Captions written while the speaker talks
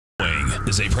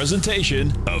Is a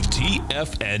presentation of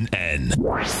TFNN.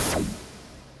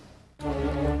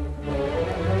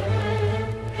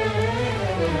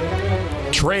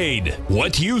 Trade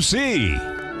what you see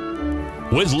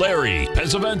with Larry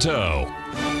Pesavento.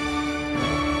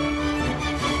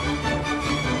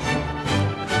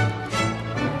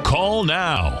 Call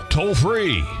now, toll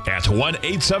free at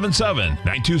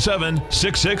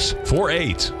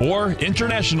 1-877-927-6648 or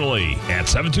internationally at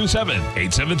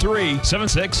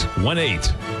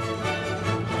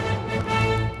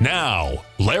 727-873-7618. Now,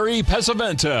 Larry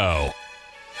Pesavento.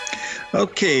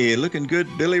 Okay, looking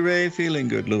good, Billy Ray, feeling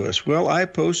good, Lewis. Well, I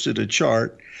posted a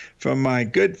chart from my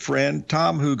good friend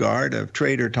Tom Hugard of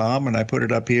Trader Tom, and I put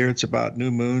it up here. It's about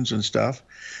new moons and stuff.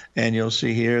 And you'll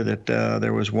see here that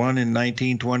there was one in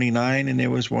 1929, and there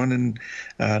was one in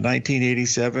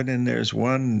 1987, and there's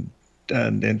one in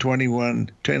 10 and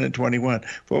 21.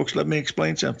 Folks, let me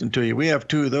explain something to you. We have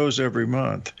two of those every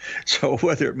month. So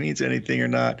whether it means anything or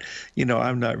not,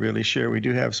 I'm not really sure. We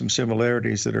do have some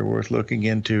similarities that are worth looking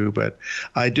into, but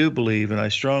I do believe, and I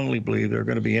strongly believe, they're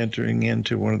going to be entering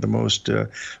into one of the most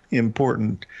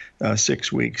important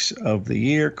 6 weeks of the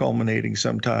year, culminating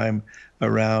sometime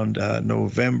around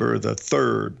November the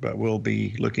 3rd, but we'll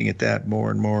be looking at that more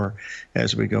and more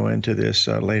as we go into this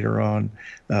later on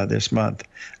this month.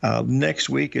 Next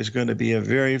week is going to be a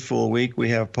very full week. We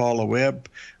have Paula Webb,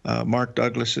 Mark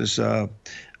Douglas's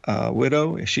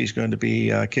widow. She's going to be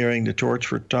carrying the torch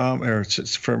for Tom, or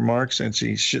for Mark, since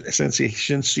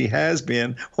she has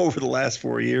been over the last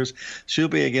 4 years. She'll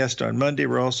be a guest on Monday.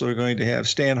 We're also going to have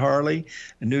Stan Harley,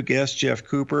 a new guest, Jeff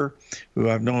Cooper, who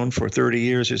I've known for 30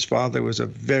 years. His father was a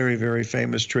very, very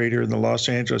famous trader in the Los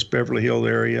Angeles, Beverly Hills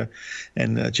area,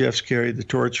 and Jeff's carried the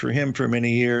torch for him for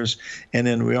many years. And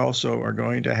then we also are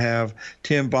going to have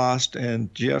Tim Bost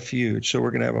and Jeff Hughes. So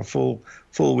we're going to have a full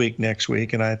week next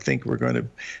week, and I think we're going to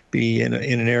be in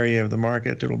an area of the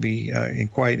market that will be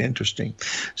quite interesting.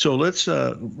 So let's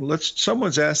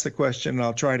someone's asked the question, and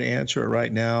I'll try to answer it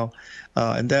right now,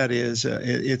 and that is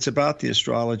it's about the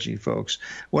astrology, folks.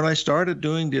 When I started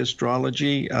doing the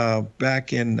astrology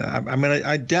back in,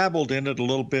 I dabbled in it a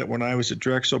little bit when I was at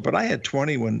Drexel, but I had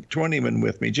Twentyman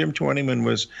with me. Jim Twentyman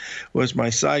was my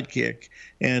sidekick.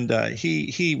 And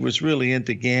he was really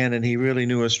into Gann, and he really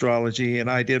knew astrology, and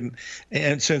I didn't.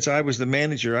 And since I was the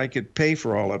manager, I could pay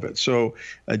for all of it. So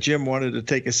Jim wanted to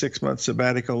take a 6-month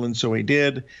sabbatical, and so he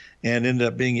did, and ended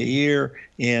up being a year.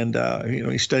 And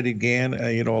he studied Gann,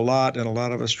 a lot, and a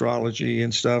lot of astrology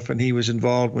and stuff. And he was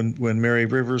involved when Mary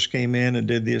Rivers came in and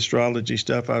did the astrology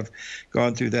stuff. I've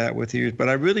gone through that with you, but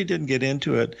I really didn't get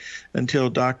into it until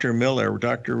Dr.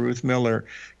 Ruth Miller,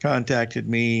 contacted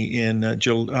me in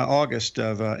August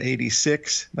of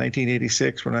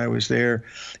 1986, when I was there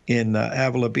in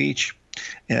Avila Beach.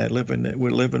 And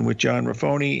we're living with John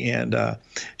Raffoni, and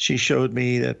she showed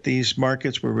me that these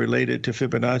markets were related to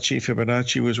Fibonacci.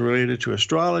 Fibonacci was related to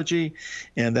astrology,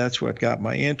 and that's what got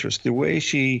my interest. The way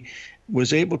she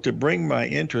was able to bring my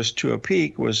interest to a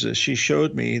peak was she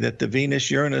showed me that the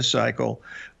Venus-Uranus cycle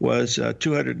was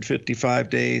 255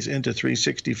 days into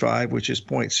 365, which is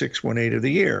 0.618 of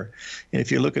the year. And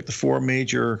if you look at the four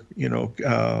major,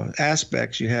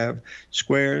 aspects, you have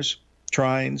squares,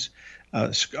 trines,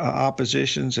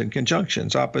 oppositions, and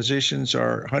conjunctions. Oppositions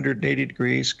are 180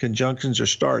 degrees. Conjunctions are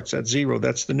starts. That's zero.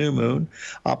 That's the new moon.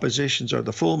 Oppositions are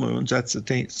the full moons. That's the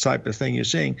type of thing you're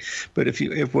seeing. But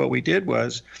if what we did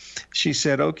was, she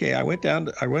said, okay, I went down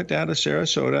to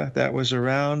Sarasota. That was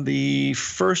around the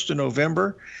 1st of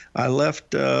November. I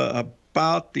left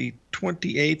about the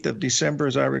 28th of December,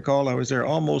 as I recall. I was there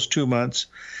almost 2 months.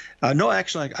 No,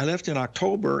 actually, I left in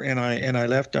October, and I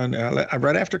left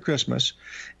right after Christmas,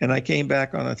 and I came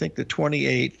back on, I think, the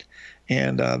 28th,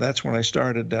 and that's when I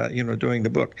started, doing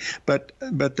the book. But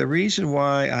the reason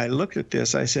why I looked at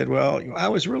this, I said, well, I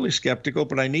was really skeptical,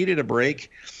 but I needed a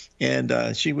break, and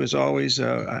she was always.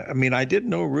 I didn't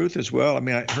know Ruth as well.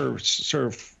 Her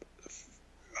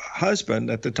husband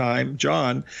at the time,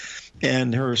 John,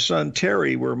 and her son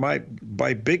Terry were my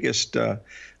biggest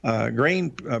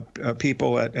grain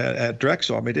people at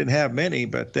Drexel. I didn't have many,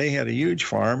 but they had a huge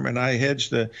farm, and I hedged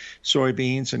the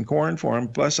soybeans and corn for them.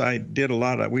 Plus, we did a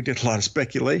lot of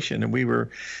speculation, and we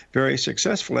were very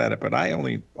successful at it. But I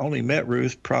only met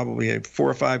Ruth probably 4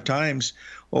 or 5 times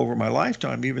over my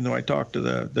lifetime, even though I talked to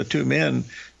the two men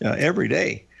every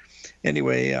day.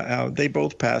 Anyway, they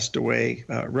both passed away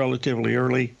relatively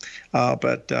early.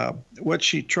 But what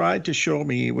she tried to show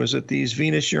me was that these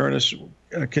Venus-Uranus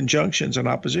conjunctions and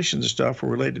oppositions and stuff were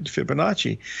related to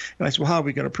Fibonacci. And I said, well, how are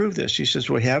we going to prove this? She says,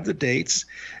 we have the dates.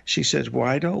 She says,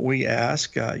 why don't we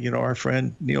ask, our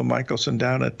friend Neil Michelson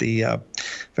down at the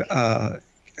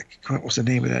what was the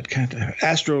name of that kind of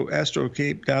Astro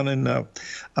Cape down in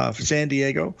San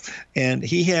Diego, and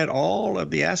he had all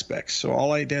of the aspects. So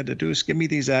all I had to do is give me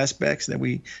these aspects, and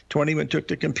then 20 went took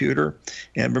the computer.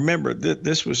 And remember,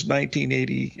 this was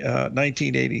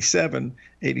 1987,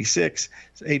 86,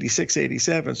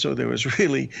 87. So there was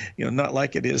really, not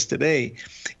like it is today.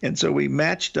 And so we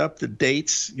matched up the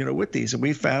dates, with these, and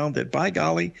we found that, by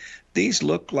golly, these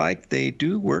look like they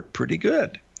do work pretty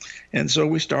good. And so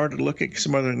we started looking at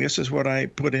some other, and this is what I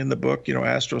put in the book,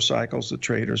 Astro Cycles, the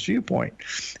Trader's Viewpoint.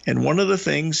 And one of the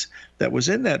things that was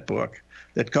in that book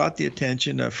that caught the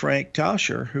attention of Frank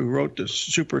Tauscher, who wrote the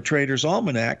Super Trader's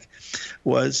Almanac,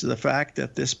 was the fact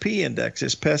that this P index,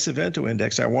 this Pesavento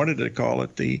index, I wanted to call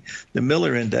it the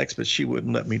Miller index, but she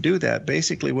wouldn't let me do that.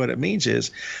 Basically what it means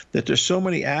is that there's so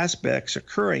many aspects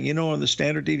occurring, in the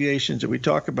standard deviations that we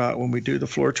talk about when we do the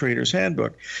Floor Trader's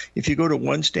Handbook. If you go to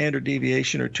one standard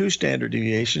deviation or two standard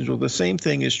deviations, well, the same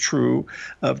thing is true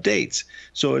of dates.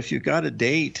 So if you've got a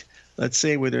date, let's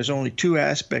say where there's only two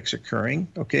aspects occurring,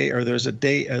 okay, or there's a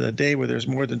day where there's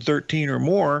more than 13 or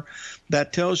more,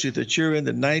 that tells you that you're in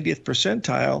the 90th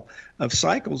percentile of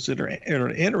cycles that are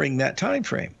entering that time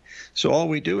frame. So all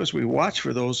we do is we watch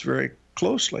for those very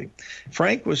closely.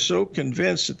 Frank was so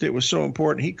convinced that it was so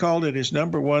important, he called it his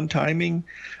number one timing.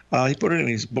 He put it in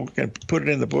his book and put it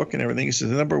in the book and everything. He said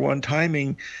the number one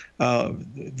timing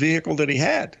vehicle that he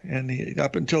had. And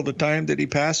up until the time that he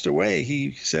passed away,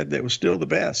 he said that it was still the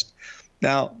best.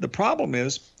 Now, the problem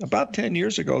is, about 10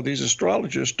 years ago, these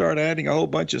astrologers start adding a whole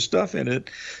bunch of stuff in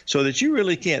it so that you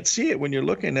really can't see it when you're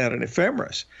looking at an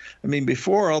ephemeris. I mean,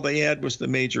 before, all they had was the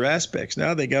major aspects.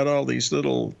 Now they got all these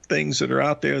little things that are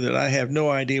out there that I have no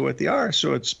idea what they are.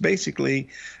 So it's basically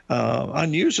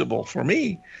unusable for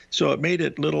me. So it made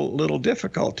it little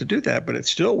difficult to do that, but it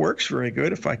still works very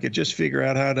good. If I could just figure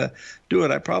out how to do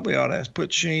it, I probably ought to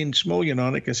put Shane Smullian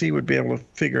on it, because he would be able to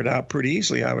figure it out pretty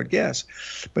easily, I would guess.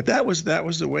 But that was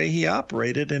the way he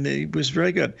operated, and it was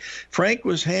very good. Frank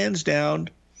was hands down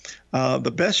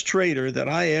the best trader that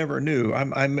I ever knew.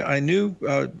 I knew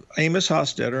Amos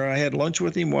Hofstetter. I had lunch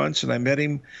with him once, and I met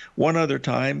him one other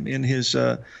time in his,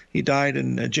 he died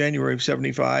in January of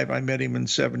 75. I met him in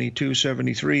 72,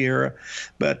 73 era,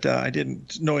 but I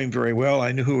didn't know him very well.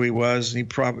 I knew who he was. He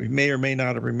probably may or may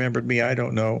not have remembered me. I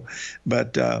don't know.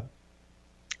 But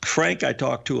Frank, I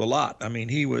talked to a lot. I mean,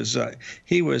 he was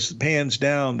hands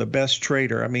down the best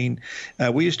trader. I mean,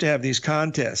 we used to have these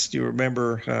contests. You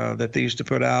remember that they used to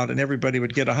put out, and everybody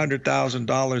would get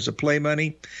 $100,000 of play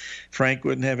money. Frank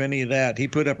wouldn't have any of that. He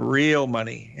put up real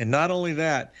money, and not only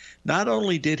that, not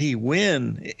only did he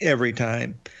win every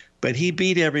time, but he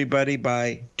beat everybody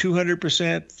by 200%,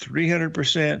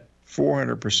 300%,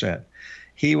 400%.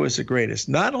 He was the greatest.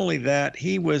 Not only that,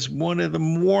 he was one of the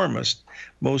warmest,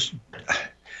 most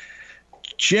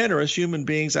generous human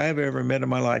beings I have ever met in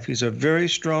my life. He's a very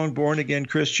strong born-again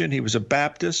Christian. He was a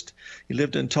Baptist. He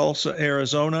lived in Tulsa,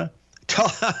 Arizona.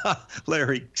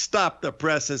 Larry, stop the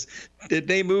presses. Did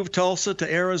they move Tulsa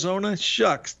to Arizona?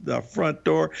 Shucks, the front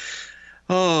door.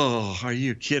 Oh, are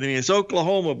you kidding me? It's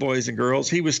Oklahoma, boys and girls.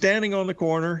 He was standing on the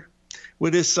corner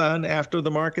with his son after the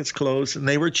markets closed, and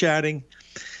they were chatting.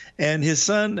 And his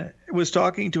son was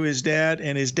talking to his dad,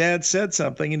 and his dad said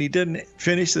something, and he didn't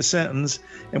finish the sentence.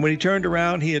 And when he turned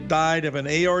around, he had died of an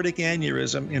aortic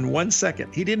aneurysm in 1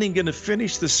 second. He didn't even get to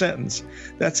finish the sentence.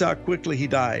 That's how quickly he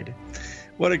died.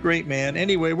 What a great man.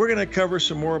 Anyway, we're going to cover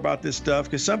some more about this stuff,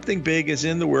 because something big is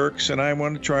in the works, and I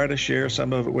want to try to share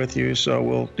some of it with you. So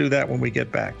we'll do that when we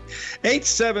get back.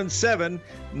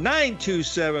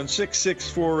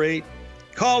 877-927-6648.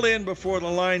 Call in before the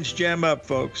lines jam up,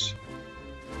 folks.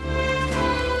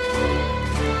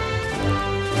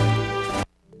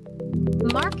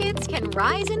 Markets can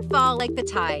rise and fall like the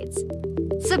tides.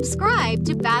 Subscribe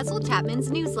to Basil Chapman's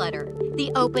newsletter,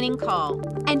 The Opening Call,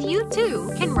 and you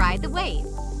too can ride the wave.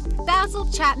 Basil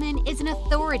Chapman is an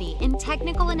authority in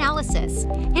technical analysis.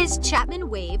 His Chapman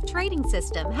Wave trading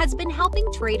system has been helping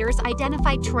traders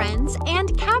identify trends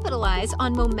and capitalize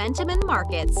on momentum in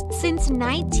markets since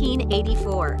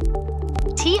 1984.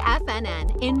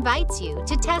 TFNN invites you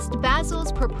to test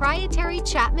Basil's proprietary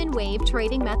Chapman Wave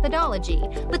trading methodology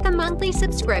with a monthly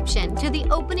subscription to the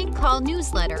Opening Call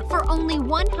newsletter for only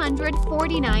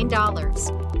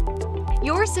 $149.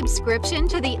 Your subscription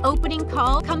to the Opening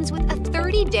Call comes with a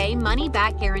 30-day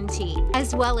money-back guarantee,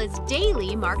 as well as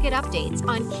daily market updates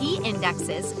on key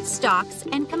indexes, stocks,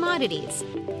 and commodities.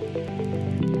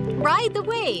 Ride the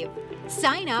wave!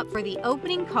 Sign up for the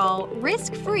Opening Call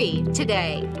risk-free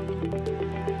today.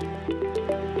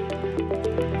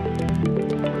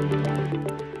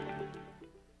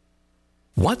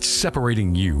 What's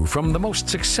separating you from the most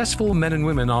successful men and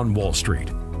women on Wall Street?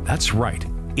 That's right,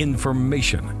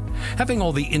 information. Having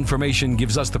all the information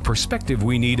gives us the perspective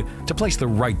we need to place the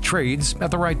right trades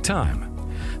at the right time.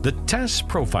 The TAS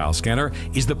Profile Scanner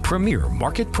is the premier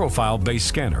market profile-based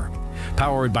scanner.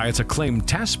 Powered by its acclaimed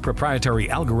TAS proprietary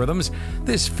algorithms,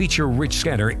 this feature-rich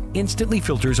scanner instantly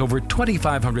filters over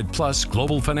 2,500 plus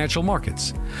global financial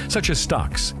markets, such as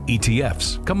stocks,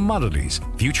 ETFs, commodities,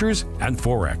 futures, and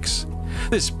Forex.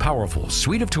 This powerful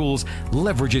suite of tools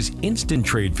leverages instant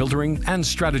trade filtering and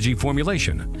strategy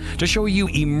formulation to show you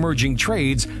emerging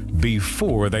trades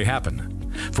before they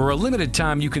happen. For a limited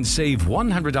time, you can save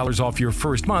 $100 off your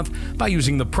first month by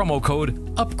using the promo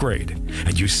code UPGRADE,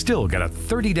 and you still get a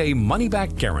 30-day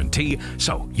money-back guarantee,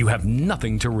 so you have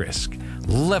nothing to risk.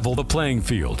 Level the playing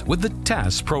field with the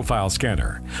TAS Profile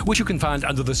Scanner, which you can find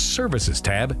under the Services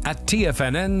tab at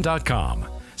TFNN.com.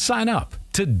 Sign up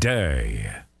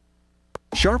today.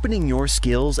 Sharpening your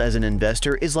skills as an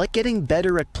investor is like getting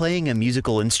better at playing a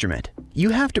musical instrument.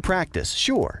 You have to practice,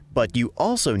 sure, but you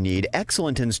also need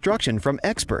excellent instruction from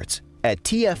experts. At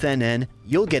TFNN,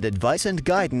 you'll get advice and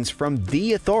guidance from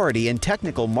the authority in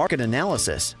technical market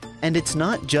analysis. And it's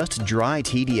not just dry,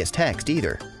 tedious text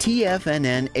either.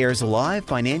 TFNN airs live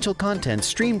financial content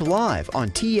streamed live on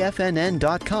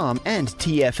TFNN.com and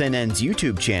TFNN's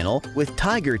YouTube channel with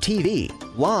Tiger TV,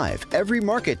 live every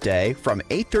market day from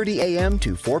 8:30 a.m.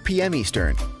 to 4 p.m.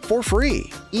 Eastern, for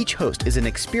free. Each host is an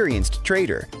experienced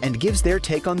trader and gives their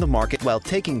take on the market while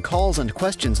taking calls and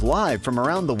questions live from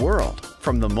around the world.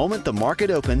 From the moment the market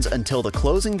opens until the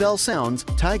closing bell sounds,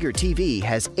 Tiger TV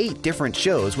has 8 different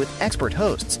shows with expert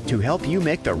hosts to help you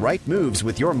make the right moves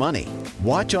with your money.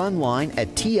 Watch online at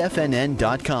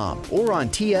TFNN.com or on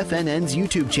TFNN's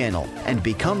YouTube channel and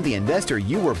become the investor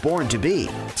you were born to be.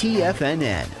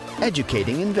 TFNN,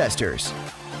 educating investors.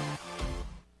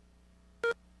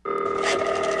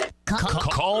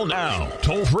 Call now,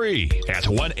 toll free at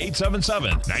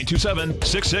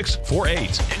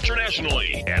 1-877-927-6648.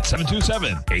 Internationally at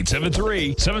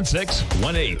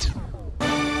 727-873-7618.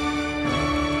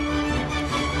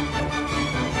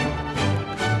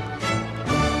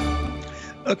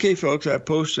 Okay, folks, I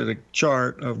posted a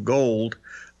chart of gold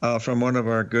from one of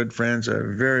our good friends, a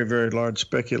very, very large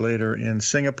speculator in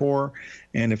Singapore.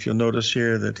 And if you'll notice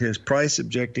here that his price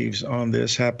objectives on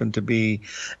this happen to be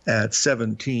at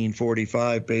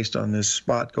 17.45 based on this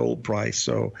spot gold price.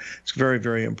 So it's very,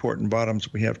 very important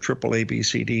bottoms. We have triple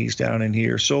ABCDs down in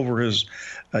here. Silver is,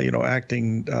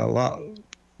 acting a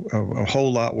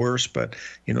whole lot worse, but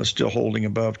still holding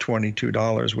above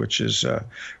 $22, which is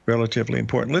relatively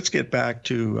important. Let's get back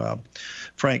to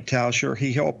Frank Tauscher.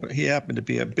 He happened to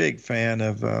be a big fan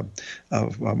of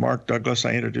Mark Douglas.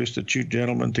 I introduced the two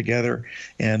gentlemen together,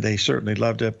 and they certainly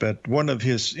loved it. But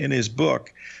in his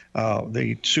book,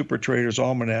 the Super Trader's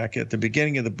Almanac, at the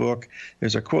beginning of the book,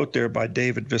 there's a quote there by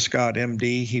David Viscott,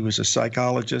 MD. He was a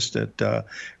psychologist that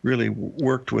really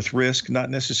worked with risk, not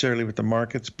necessarily with the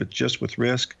markets, but just with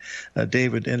risk.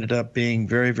 David ended up being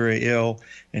very, very ill,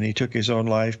 and he took his own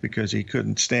life because he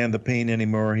couldn't stand the pain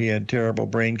anymore. He had terrible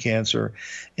brain cancer,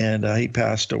 and he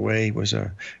passed away. He was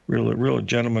a real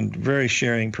gentleman, very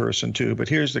sharing person too. But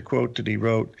here's the quote that he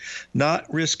wrote: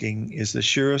 "Not risking is the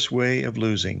surest way of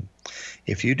losing.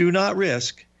 If you do not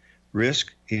risk,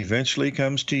 risk eventually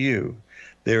comes to you.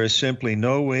 There is simply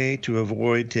no way to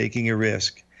avoid taking a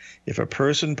risk. If a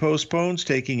person postpones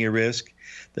taking a risk,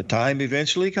 the time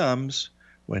eventually comes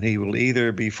when he will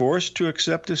either be forced to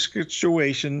accept a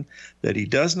situation that he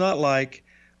does not like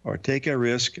or take a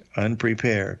risk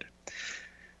unprepared."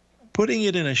 Putting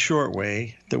it in a short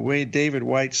way, the way David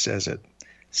White says it: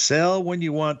 sell when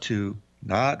you want to,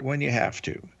 not when you have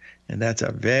to. And that's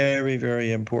a very,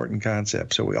 very important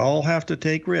concept. So we all have to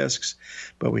take risks,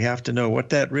 but we have to know what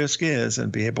that risk is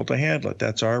and be able to handle it.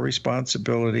 That's our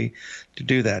responsibility to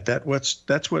do that.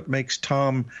 That's what makes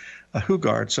Tom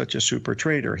Hugard such a super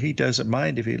trader. He doesn't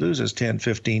mind if he loses 10,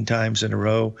 15 times in a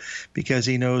row because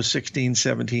he knows 16,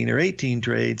 17, or 18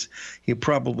 trades, he'll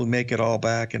probably make it all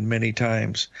back in many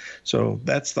times. So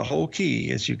that's the whole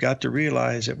key, is you got to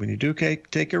realize that when you do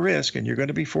take a risk, and you're going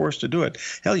to be forced to do it.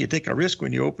 Hell, you take a risk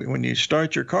when you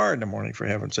start your car in the morning, for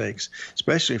heaven's sakes,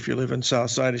 especially if you live in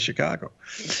south side of Chicago.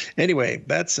 Anyway,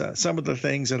 that's some of the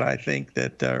things that I think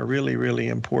that are really, really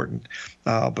important.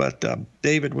 But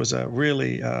David was a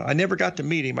really, I never got to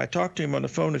meet him. I talked to him on the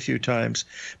phone a few times,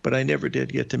 but I never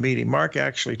did get to meet him. Mark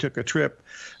actually took a trip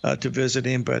to visit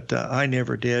him, but I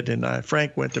never did. And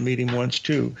Frank went to meet him once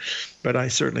too, but I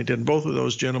certainly didn't. Both of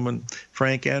those gentlemen,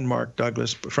 Frank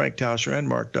Tauscher and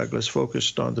Mark Douglas,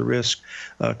 focused on the risk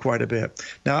quite a bit.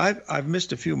 Now, I've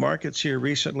missed a few markets here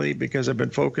recently because I've been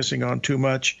focusing on too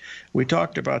much. We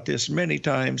talked about this many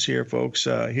times here, folks,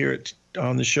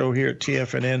 on the show here at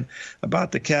TFNN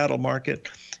about the cattle market.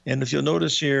 And if you'll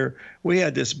notice here, we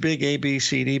had this big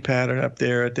ABCD pattern up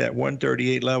there at that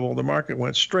 138 level. The market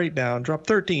went straight down, dropped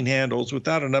 13 handles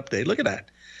without an update. Look at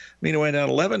that. I mean, it went down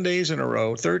 11 days in a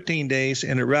row, 13 days,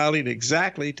 and it rallied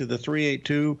exactly to the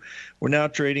 382. We're now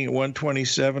trading at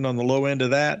 127 on the low end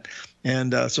of that.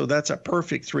 And so that's a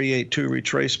perfect 382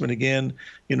 retracement again,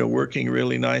 working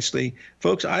really nicely.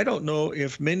 Folks, I don't know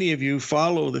if many of you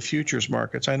follow the futures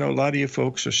markets. I know a lot of you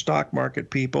folks are stock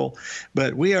market people,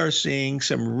 but we are seeing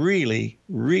some really,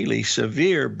 really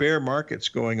severe bear markets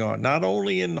going on, not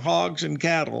only in hogs and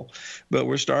cattle, but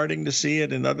we're starting to see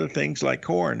it in other things like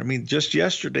corn. I mean, just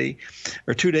yesterday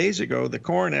or 2 days ago, the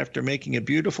corn, after making a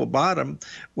beautiful bottom,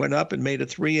 went up and made a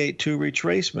 382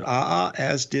 retracement,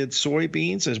 as did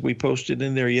soybeans, as we posted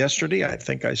in there yesterday. I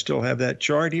think I still have that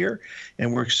chart here,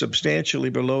 and we're substantially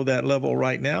below that level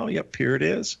right now. Yep, here it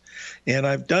is. And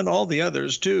I've done all the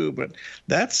others too, but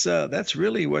that's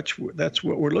really what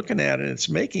we're looking at, and it's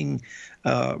making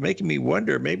me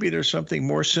wonder, maybe there's something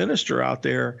more sinister out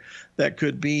there that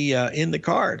could be in the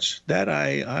cards. That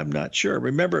I'm not sure.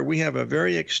 Remember, we have a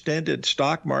very extended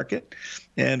stock market,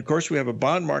 and of course we have a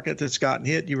bond market that's gotten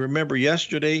hit. You remember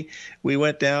yesterday we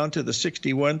went down to the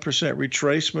 61%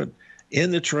 retracement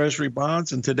in the Treasury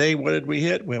bonds, and today what did we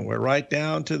hit? When we're right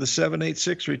down to the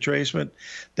 786 retracement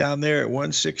down there at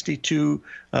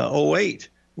 162.08.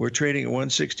 We're trading at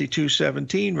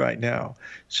 162.17 right now.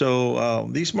 So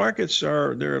these markets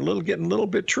they're getting a little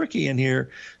bit tricky in here.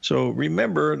 So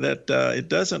remember that it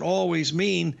doesn't always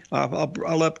mean I'll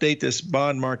update this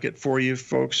bond market for you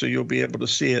folks so you'll be able to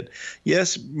see it.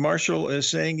 Yes, Marshall is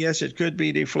saying yes, it could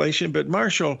be deflation, but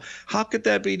Marshall, how could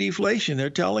that be deflation? They're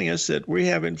telling us that we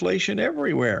have inflation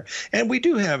everywhere, and we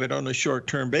do have it on a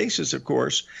short-term basis, of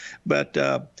course. But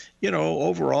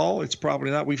overall, it's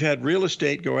probably not. We've had real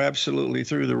estate go absolutely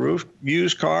through the roof.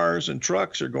 Used cars and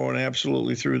trucks are going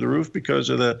absolutely through the roof because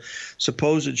of the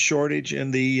supposed shortage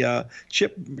in the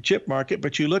chip market.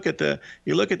 But you look at the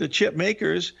chip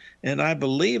makers, and I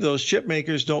believe those chip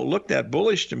makers don't look that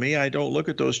bullish to me. I don't look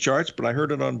at those charts, but I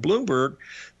heard it on Bloomberg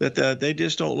that they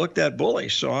just don't look that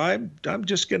bullish. So I'm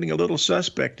just getting a little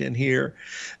suspect in here.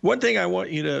 One thing I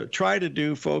want you to try to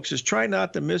do, folks, is try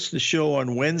not to miss the show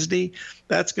on Wednesday.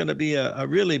 That's going to be a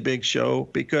really big show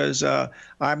because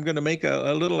I'm going to make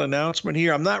a little announcement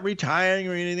here. I'm not retiring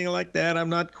or anything like that. I'm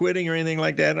not quitting or anything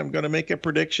like that. I'm going to make a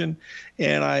prediction,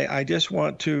 and I just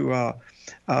want to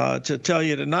tell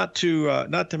you not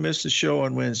to miss the show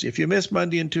on Wednesday. If you miss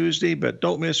Monday and Tuesday, but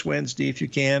don't miss Wednesday if you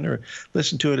can, or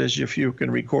listen to it as if you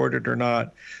can record it or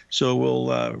not. So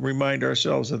we'll remind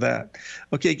ourselves of that.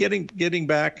 Okay, getting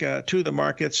back to the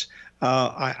markets.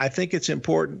 I think it's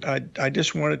important. I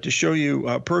just wanted to show you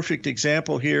a perfect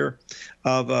example here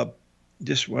of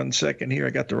just 1 second here.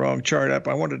 I got the wrong chart up.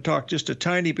 I wanted to talk just a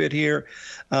tiny bit here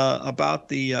about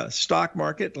the stock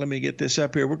market. Let me get this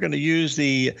up here. We're going to use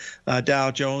the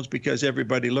Dow Jones because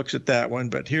everybody looks at that one.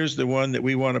 But here's the one that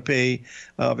we want to pay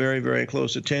very, very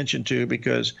close attention to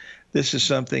because this is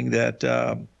something that,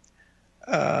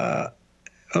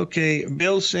 okay,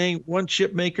 Bill's saying one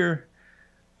chip maker.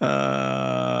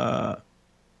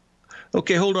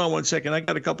 Okay, hold on 1 second. I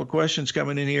got a couple of questions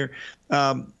coming in here.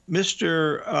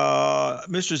 Mr.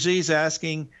 Z's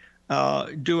asking,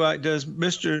 does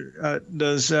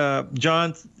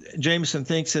John Jameson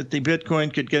thinks that the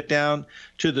Bitcoin could get down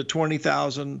to the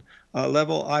 20,000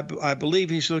 level? I believe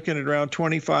he's looking at around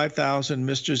 25,000.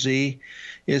 Mr. Z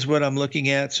is what I'm looking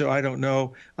at, so I don't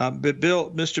know. But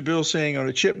Mr. Bill saying on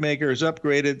a chip maker is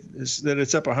upgraded, that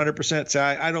it's up 100%. So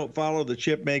I don't follow the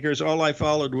chip makers. All I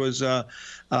followed was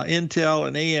Intel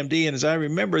and AMD, and as I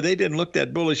remember, they didn't look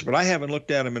that bullish, but I haven't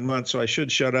looked at them in months, so I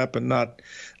should shut up and not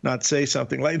say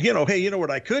something like, hey,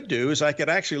 what I could do is I could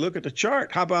actually look at the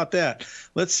chart. How about that?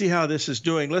 Let's see how this is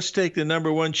doing. Let's take the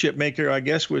number one chip maker, I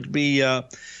guess, would be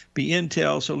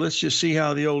Intel. So let's just see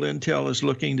how the old Intel is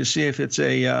looking to see if it's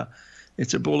a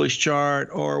bullish chart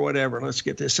or whatever. Let's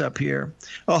get this up here.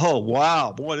 Oh,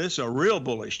 wow. Boy, this is a real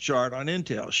bullish chart on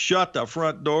Intel. Shut the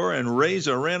front door and raise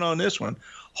a rent on this one.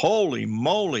 Holy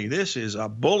moly, this is a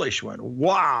bullish one.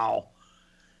 Wow.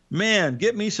 Man,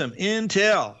 get me some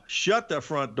Intel. Shut the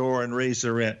front door and raise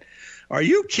the rent. Are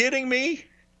you kidding me?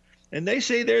 And they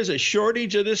say there's a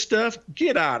shortage of this stuff.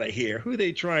 Get out of here. Who are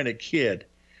they trying to kid?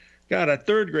 God, a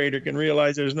third grader can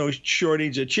realize there's no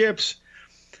shortage of chips.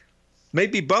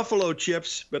 Maybe Buffalo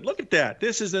chips, but look at that.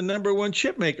 This is the #1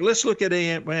 chip maker. Let's look at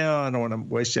AM. Well, I don't want to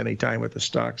waste any time with the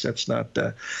stocks. That's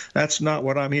not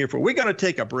what I'm here for. We got to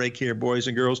take a break here, boys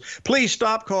and girls. Please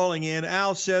stop calling in.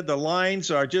 Al said the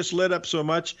lines are just lit up so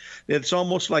much that it's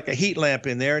almost like a heat lamp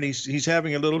in there, and he's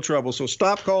having a little trouble. So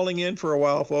stop calling in for a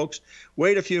while, folks.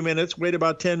 Wait a few minutes. Wait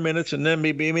about 10 minutes, and then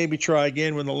maybe try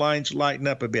again when the lines lighten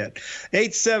up a bit.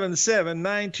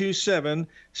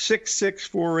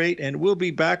 877-927-6648, and we'll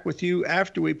be back with you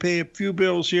after we pay a few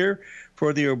bills here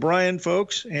for the O'Brien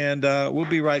folks, and we'll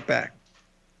be right back.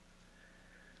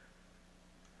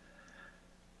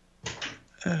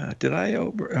 Did I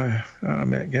over? I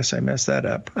guess I messed that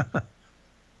up.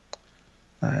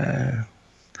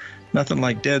 Nothing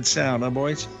like dead sound, huh,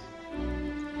 boys?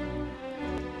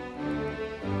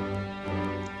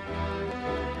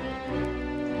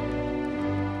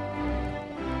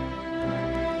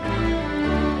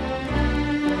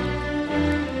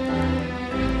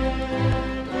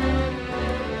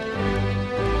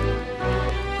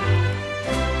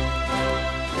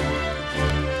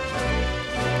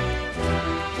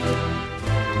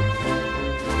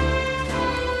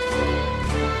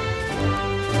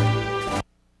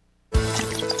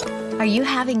 Are you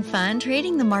having fun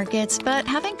trading the markets but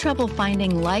having trouble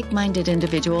finding like-minded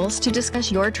individuals to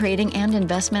discuss your trading and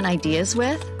investment ideas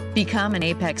with? Become an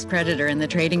apex predator in the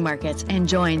trading markets and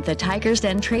join the Tiger's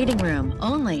Den Trading Room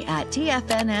only at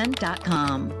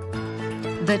TFNN.com.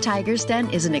 The Tiger's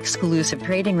Den is an exclusive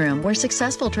trading room where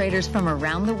successful traders from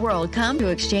around the world come to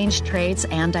exchange trades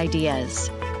and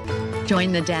ideas.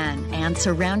 Join the den and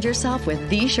surround yourself with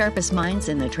the sharpest minds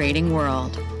in the trading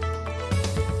world.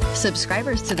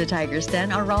 Subscribers to the Tiger's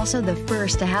Den are also the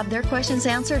first to have their questions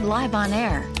answered live on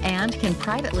air and can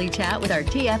privately chat with our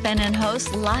TFNN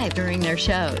hosts live during their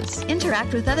shows.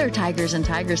 Interact with other Tigers and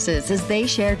Tigresses as they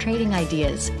share trading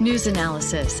ideas, news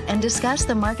analysis, and discuss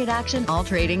the market action all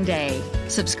trading day.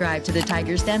 Subscribe to the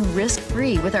Tiger's Den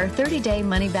risk-free with our 30-day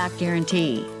money-back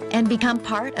guarantee and become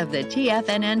part of the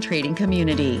TFNN trading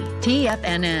community.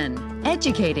 TFNN,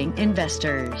 educating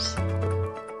investors.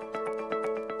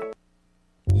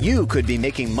 You could be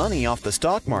making money off the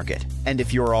stock market. And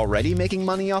if you're already making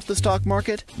money off the stock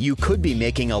market, you could be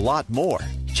making a lot more.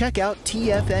 Check out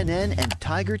TFNN and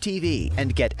Tiger TV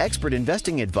and get expert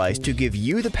investing advice to give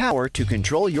you the power to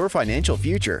control your financial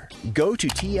future. Go to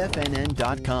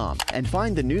TFNN.com and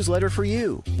find the newsletter for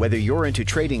you. Whether you're into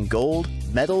trading gold,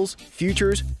 metals,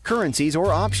 futures, currencies,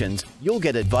 or options, you'll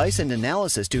get advice and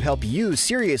analysis to help you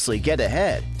seriously get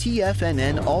ahead.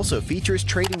 TFNN also features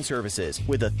trading services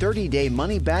with a 30-day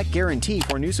money-back guarantee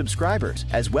for new subscribers,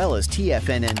 as well as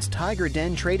TFNN's Tiger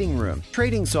Den Trading Room,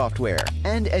 trading software,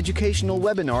 and educational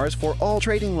webinars for all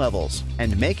trading levels.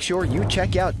 And make sure you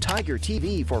check out Tiger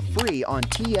TV for free on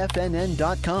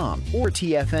TFNN.com or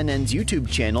TFNN's YouTube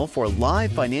channel for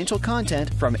live financial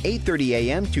content from 8:30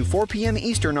 a.m. to 4 p.m.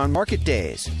 Eastern on market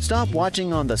days. Stop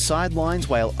watching on the sidelines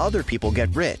while other people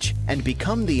get rich and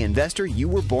become the investor you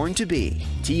were born to be.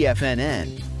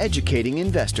 TFNN, educating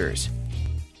investors.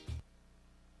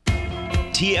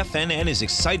 TFNN is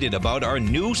excited about our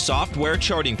new software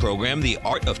charting program, The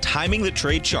Art of Timing the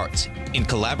Trade Charts. In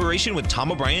collaboration with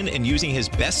Tom O'Brien and using his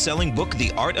best-selling book,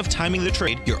 The Art of Timing the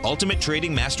Trade, Your Ultimate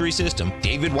Trading Mastery System,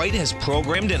 David White has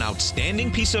programmed an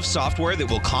outstanding piece of software that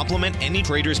will complement any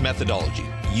trader's methodology.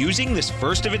 Using this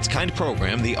first-of-its-kind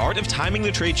program, The Art of Timing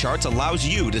the Trade Charts allows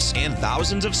you to scan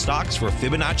thousands of stocks for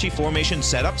Fibonacci formation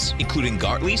setups, including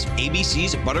Gartley's,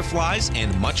 ABC's, butterflies,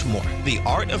 and much more. The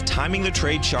Art of Timing the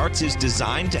Trade Charts is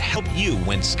designed to help you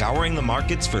when scouring the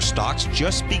markets for stocks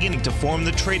just beginning to form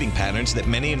the trading patterns that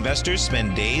many investors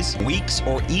spend days, weeks,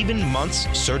 or even months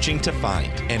searching to find.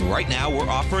 And right now, we're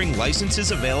offering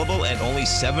licenses available at only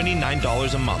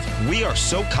 $79 a month. We are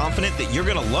so confident that you're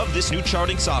going to love this new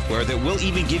charting software that will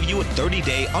even give you a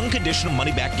 30-day unconditional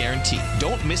money-back guarantee.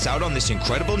 Don't miss out on this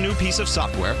incredible new piece of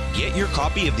software. Get your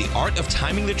copy of The Art of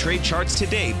Timing the Trade Charts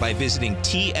today by visiting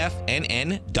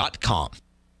TFNN.com.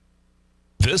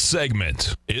 This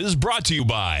segment is brought to you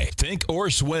by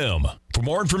Thinkorswim. For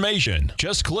more information,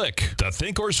 just click the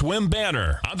Thinkorswim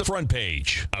banner on the front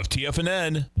page of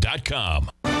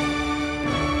TFNN.com.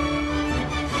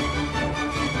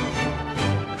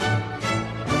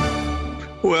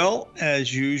 Well,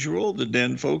 as usual, the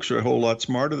Den folks are a whole lot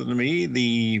smarter than me.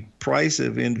 The price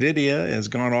of NVIDIA has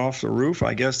gone off the roof.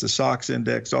 I guess the SOX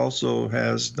index also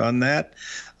has done that.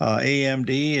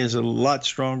 AMD is a lot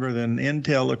stronger than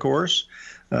Intel, of course.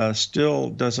 still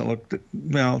doesn't look,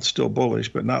 well, it's still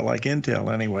bullish, but not like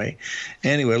Intel anyway.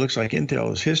 Anyway, it looks like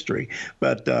Intel is history.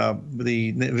 But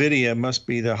the NVIDIA must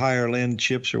be the higher end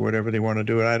chips or whatever they want to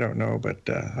do it. I don't know, but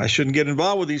I shouldn't get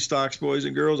involved with these stocks, boys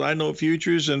and girls. I know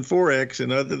futures and Forex,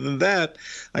 and other than that,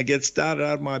 I get started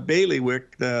out of my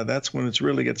bailiwick. That's when it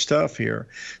really gets tough here.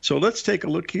 So let's take a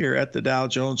look here at the Dow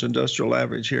Jones Industrial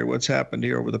Average here, what's happened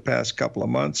here over the past couple of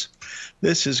months.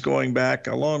 This is going back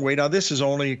a long way. Now, this is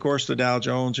only, of course, the Dow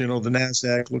Jones. You know, the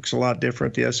NASDAQ looks a lot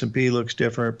different. The S&P looks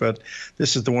different, but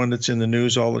this is the one that's in the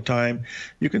news all the time.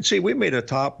 You can see we made a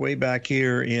top way back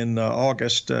here in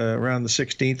August, around the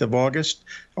 16th of August.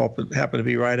 Happened to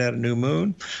be right at a new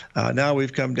moon. Now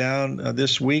we've come down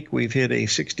this week. We've hit a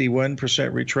 61%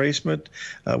 retracement.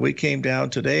 We came down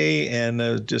today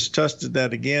and just tested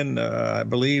that again, I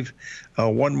believe,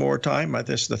 one more time.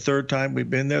 This is the third time we've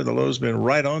been there. The low's been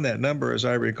right on that number, as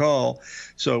I recall.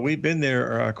 So we've been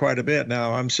there quite a bit.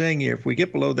 Now, I'm saying here, if we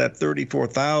get below that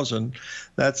 34,000,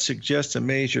 that suggests a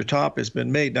major top has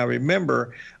been made. Now,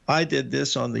 remember, I did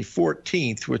this on the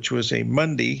 14th, which was a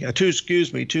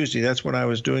Tuesday. That's when I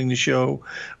was doing the show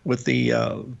with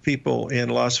the people in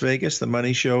Las Vegas, the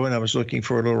money show, and I was looking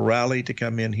for a little rally to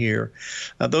come in here.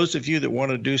 Those of you that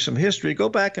want to do some history, go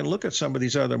back and look at some of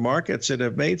these other markets that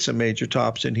have made some major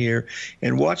tops in here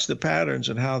and watch the patterns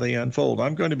and how they unfold.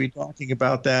 I'm going to be talking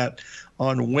about that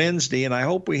on Wednesday, and I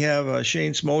hope we have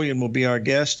Shane Smolian will be our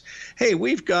guest. Hey,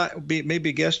 we've got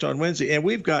maybe a guest on Wednesday, and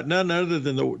we've got none other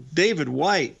than David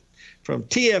White from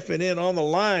TFNN on the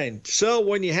line. Sell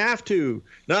when you have to,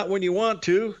 not when you want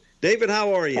to. David,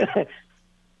 how are you?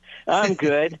 I'm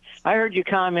good. I heard you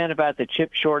comment about the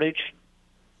chip shortage.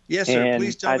 Yes, sir. And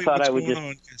Please tell me what's going on. I thought I would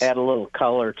just add a little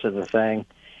color to the thing.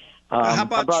 How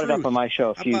about I brought truth? It up on my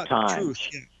show a few times.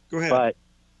 Yeah. Go ahead. But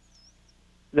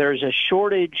there's a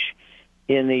shortage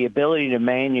in the ability to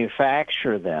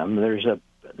manufacture them.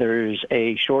 There's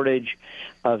a shortage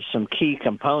of some key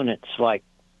components like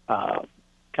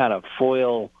kind of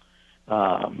foil,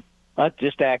 not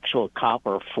just actual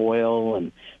copper foil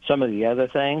and some of the other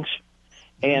things.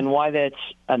 And why that's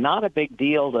not a big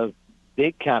deal to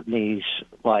big companies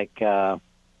like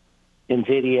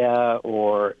NVIDIA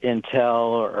or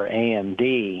Intel or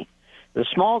AMD, the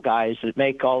small guys that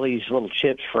make all these little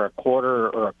chips for a quarter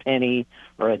or a penny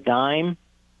or a dime,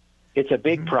 it's a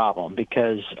big problem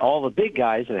because all the big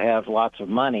guys that have lots of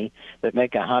money that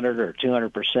make 100 or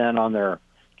 200% on their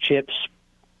chips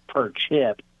per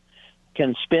chip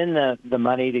can spend the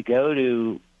money to go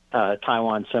to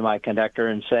Taiwan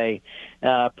Semiconductor and say,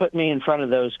 put me in front of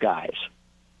those guys,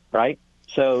 right?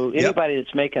 So anybody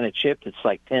that's making a chip that's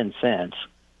like 10 cents,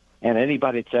 and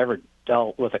anybody that's ever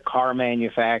dealt with a car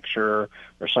manufacturer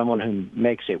or someone who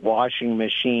makes a washing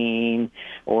machine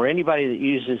or anybody that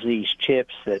uses these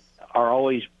chips that are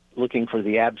always looking for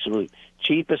the absolute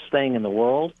cheapest thing in the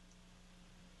world,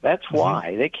 that's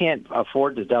why they can't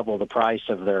afford to double the price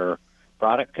of their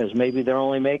product because maybe they're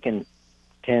only making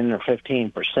 10 or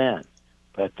 15%.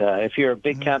 But if you're a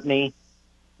big company,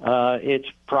 it's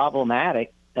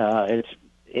problematic. It's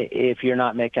if you're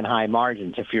not making high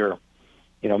margins. If you're,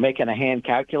 making a hand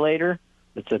calculator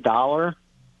that's $1,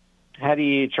 how do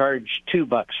you charge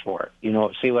 $2 for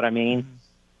it? See what I mean?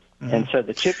 And so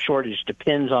the chip shortage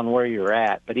depends on where you're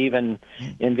at. But even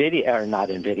NVIDIA, or not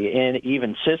NVIDIA, and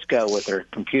even Cisco with their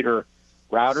computer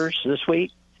routers this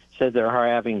week said they're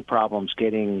having problems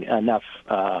getting enough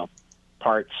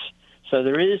parts. So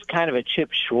there is kind of a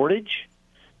chip shortage.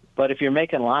 But if you're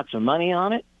making lots of money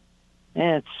on it,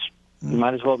 you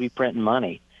might as well be printing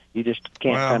money. You just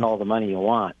can't spend all the money you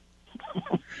want.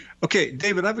 Okay,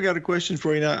 David, I've got a question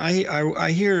for you now.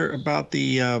 I hear about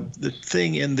the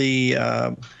thing in the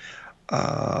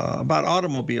about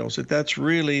automobiles, that's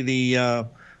really the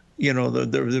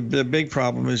the big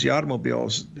problem is the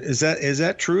automobiles. Is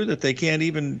that true that they can't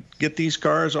even get these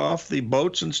cars off the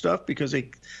boats and stuff because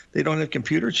they don't have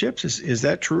computer chips? Is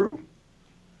that true?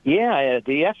 Yeah,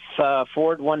 the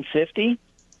Ford 150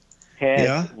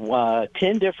 had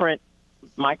 10 different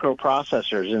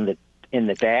microprocessors in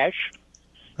the dash.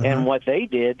 And what they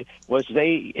did was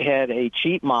they had a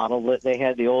cheap model that they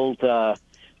had the old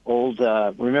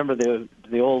remember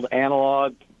the old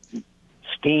analog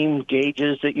steam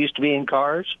gauges that used to be in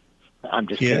cars? I'm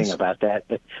just kidding about that,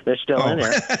 but they're still in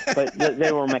there. But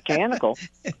they were mechanical,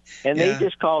 and they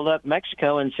just called up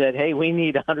Mexico and said, "Hey, we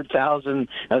need 100,000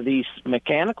 of these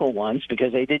mechanical ones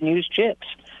because they didn't use chips."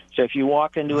 So if you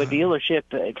walk into a dealership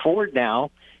at Ford now,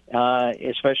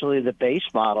 especially the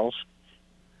base models,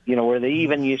 where they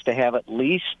even used to have at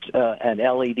least an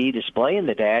LED display in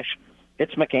the dash,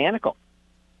 it's mechanical.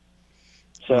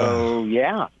 So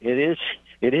it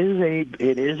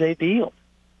is a deal.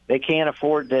 they can't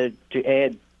afford to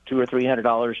add $200 or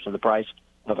 $300 to the price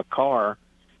of a car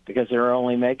because they're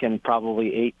only making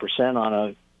probably 8% on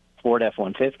a Ford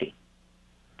F-150.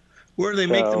 Where do they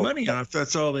make the money on? If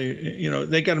that's all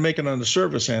they got to make it on the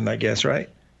service end, I guess, right?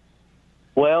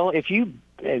 Well,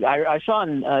 I saw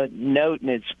a note, and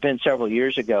it's been several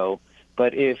years ago,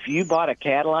 but if you bought a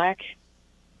Cadillac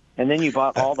and then you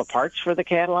bought all the parts for the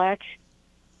Cadillac,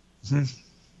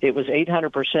 it was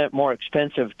 800% more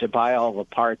expensive to buy all the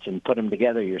parts and put them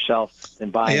together yourself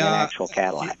than buying an actual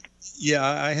Cadillac. Yeah,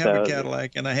 I have a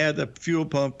Cadillac, and I had the fuel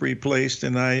pump replaced,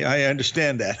 and I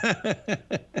understand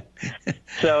that.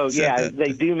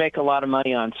 They do make a lot of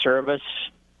money on service.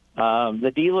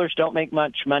 The dealers don't make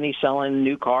much money selling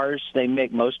new cars. They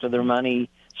make most of their money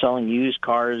selling used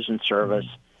cars and service,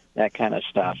 that kind of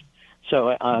stuff.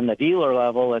 So on the dealer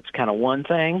level, it's kind of one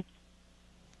thing,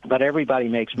 but everybody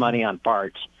makes money on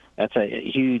parts. That's a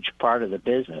huge part of the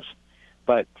business.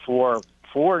 But for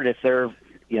Ford, if they're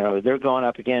going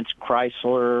up against Chrysler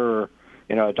or,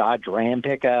 a Dodge Ram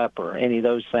pickup or any of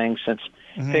those things, since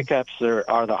pickups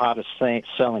are the hottest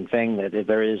selling thing that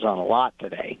there is on a lot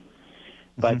today.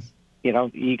 But you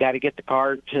got to get the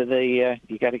car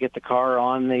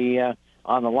on the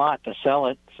lot to sell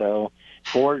it. So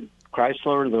Ford,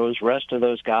 Chrysler, those rest of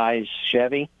those guys,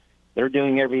 Chevy, they're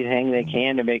doing everything they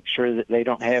can to make sure that they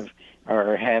don't have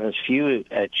as few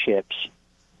chips,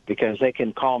 because they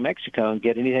can call Mexico and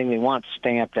get anything they want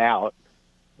stamped out,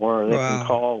 or they can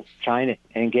call China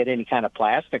and get any kind of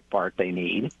plastic part they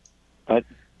need. But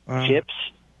chips,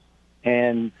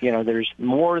 and there's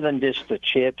more than just the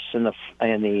chips and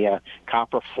the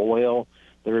copper foil.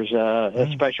 There's a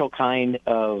special kind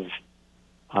of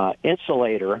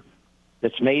insulator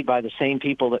that's made by the same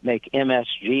people that make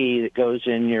MSG that goes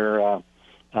in your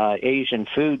Asian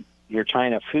food, your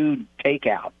China food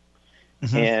takeout.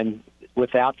 And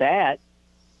without that,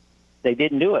 they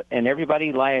didn't do it. And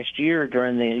everybody last year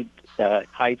during the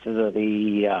height of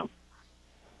the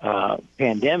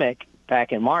pandemic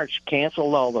back in March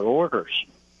canceled all their orders.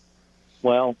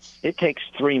 Well, it takes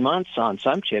 3 months on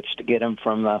some chips to get them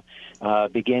from the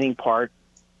beginning part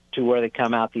to where they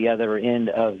come out the other end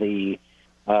of the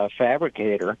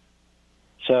fabricator.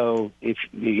 So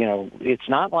it's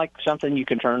not like something you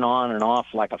can turn on and off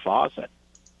like a faucet.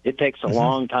 It takes a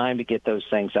long time to get those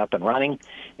things up and running.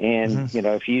 And,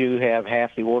 if you have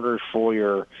half the orders for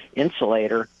your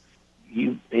insulator,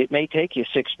 it may take you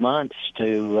 6 months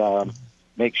to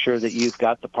make sure that you've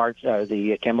got the parts,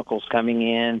 the chemicals coming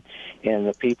in, and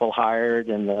the people hired,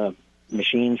 and the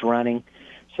machines running.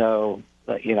 So,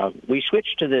 we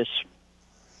switched to this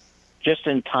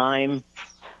just-in-time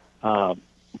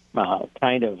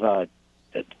kind of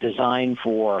design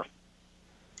for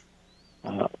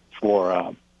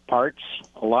parts.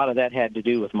 A lot of that had to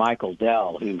do with Michael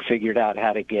Dell, who figured out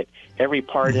how to get every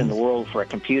part in the world for a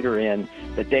computer in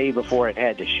the day before it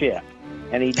had to ship,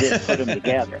 and he just put them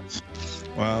together.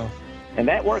 Wow. And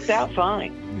that worked out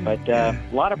fine, but a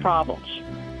lot of problems.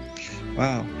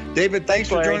 Wow. David, thanks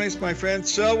for joining us, my friend.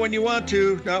 Sell when you want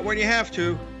to, not when you have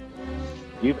to.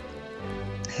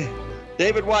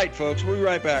 David White, folks. We'll be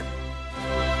right back.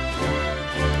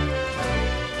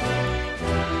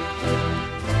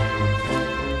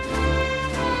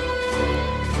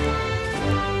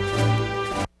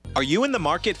 Are you in the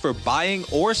market for buying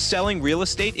or selling real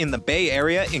estate in the Bay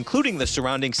Area, including the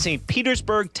surrounding St.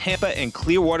 Petersburg, Tampa, and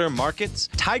Clearwater markets?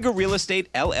 Tiger Real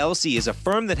Estate LLC is a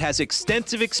firm that has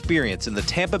extensive experience in the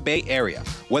Tampa Bay area.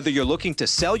 Whether you're looking to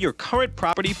sell your current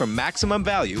property for maximum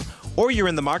value, or you're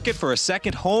in the market for a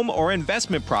second home or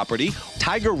investment property,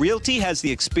 Tiger Realty has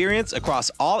the experience across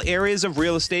all areas of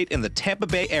real estate in the Tampa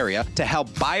Bay area to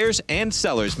help buyers and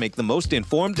sellers make the most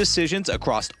informed decisions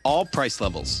across all price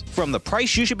levels. From the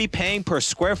price you should be paying per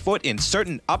square foot in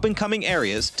certain up-and-coming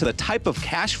areas to the type of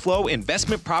cash flow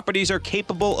investment properties are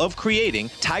capable of creating,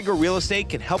 Tiger Real Estate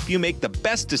can help you make the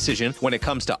best decision when it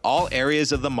comes to all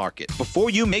areas of the market. Before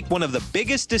you make one of the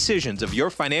biggest decisions of your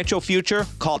financial future,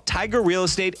 call Tiger Real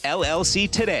Estate LLC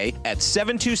today at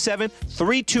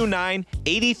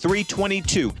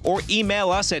 727-329-8322 or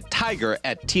email us at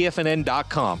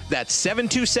tiger@tfnn.com. That's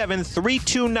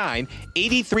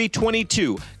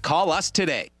 727-329-8322. Call us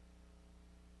today.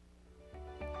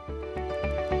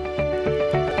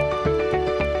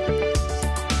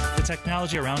 The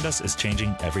technology around us is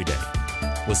changing every day.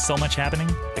 With so much happening,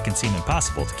 it can seem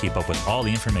impossible to keep up with all the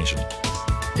information.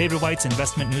 David White's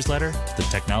investment newsletter, The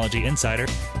Technology Insider,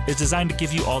 is designed to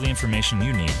give you all the information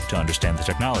you need to understand the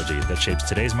technology that shapes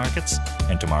today's markets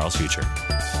and tomorrow's future.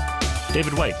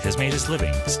 David White has made his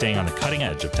living staying on the cutting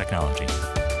edge of technology.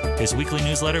 His weekly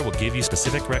newsletter will give you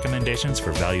specific recommendations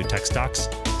for value tech stocks,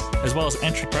 as well as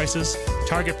entry prices,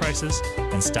 target prices,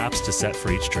 and stops to set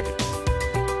for each trade.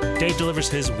 Dave delivers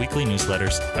his weekly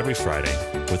newsletters every Friday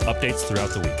with updates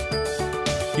throughout the week.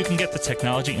 You can get the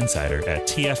Technology Insider at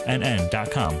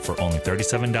TFNN.com for only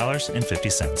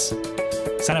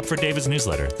 $37.50. Sign up for David's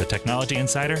newsletter, The Technology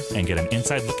Insider, and get an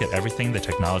inside look at everything the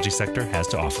technology sector has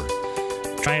to offer.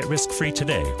 Try it risk-free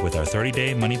today with our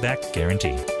 30-day money-back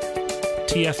guarantee.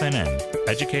 TFNN,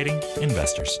 educating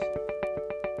investors.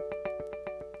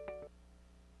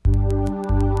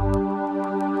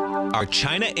 Are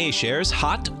China A-shares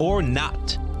hot or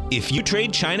not? If you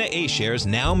trade China A-shares,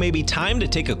 now may be time to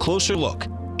take a closer look.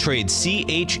 Trade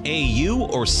CHAU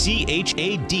or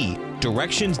CHAD,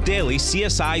 Directions Daily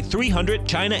CSI 300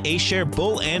 China A-share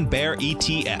Bull and Bear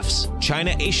ETFs.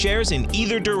 China A-shares in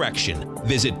either direction.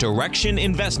 Visit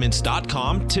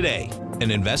directioninvestments.com today. An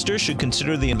investor should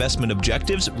consider the investment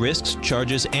objectives, risks,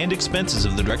 charges, and expenses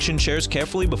of the Direction shares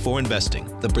carefully before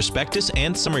investing. The prospectus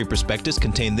and summary prospectus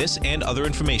contain this and other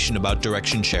information about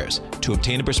Direction shares. To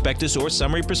obtain a prospectus or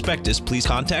summary prospectus, please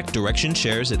contact Direction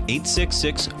shares at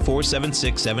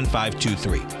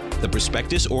 866-476-7523. The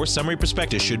prospectus or summary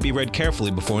prospectus should be read carefully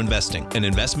before investing. An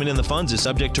investment in the funds is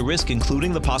subject to risk,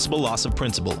 including the possible loss of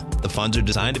principal. The funds are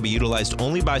designed to be utilized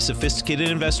only by sophisticated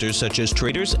investors such as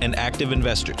traders and active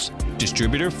investors.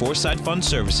 Distributor Foresight Fund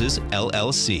Services,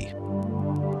 LLC.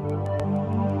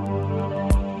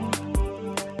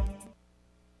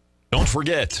 Don't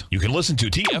forget, you can listen to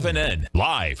TFNN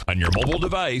live on your mobile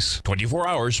device 24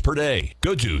 hours per day.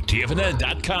 Go to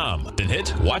TFNN.com, then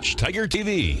hit Watch Tiger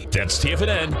TV. That's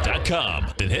TFNN.com,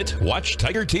 then hit Watch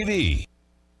Tiger TV.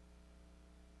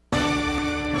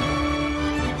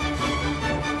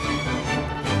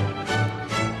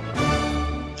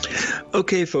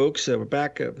 Okay, folks, we're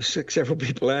back. Several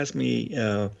people asked me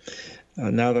now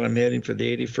that I'm heading for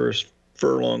the 81st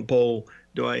furlong pole,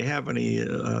 do I have any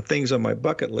things on my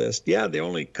bucket list? Yeah,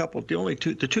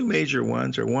 the two major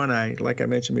ones are one, like I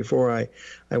mentioned before, I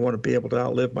want to be able to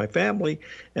outlive my family,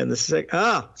 and I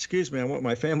want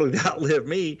my family to outlive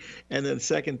me. And then the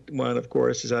second one, of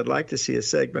course, is I'd like to see a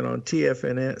segment on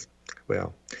TFNN.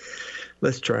 Well,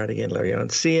 let's try it again, Larry, on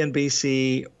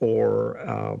CNBC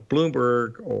or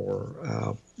Bloomberg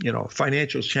or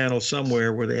financial channel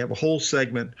somewhere where they have a whole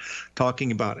segment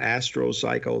talking about astro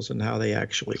cycles and how they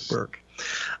actually work.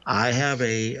 I have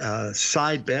a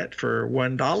side bet for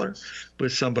 $1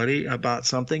 with somebody about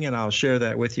something, and I'll share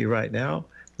that with you right now.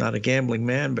 Not a gambling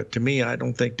man, but to me, I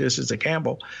don't think this is a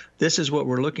gamble. This is what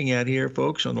we're looking at here,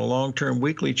 folks, on the long-term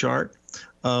weekly chart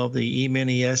of the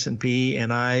E-mini S&P,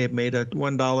 and I have made a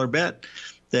 $1 bet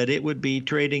that it would be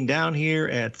trading down here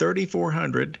at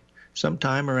 3,400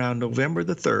 sometime around November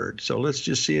the 3rd. So let's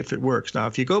just see if it works. Now,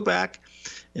 if you go back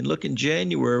and look in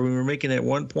January, we were making that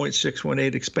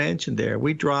 1.618 expansion there.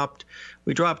 We dropped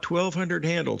 1,200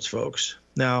 handles, folks.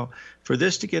 Now, for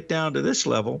this to get down to this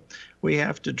level, we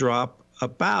have to drop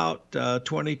about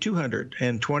 2,200,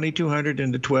 and 2,200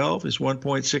 into 12 is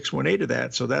 1.618 of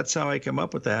that. So that's how I come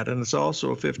up with that, and it's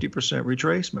also a 50%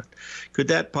 retracement. Could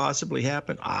that possibly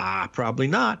happen? Probably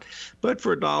not. But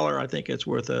for $1, I think it's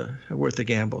worth a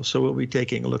gamble. So we'll be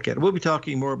taking a look at it. We'll be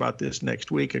talking more about this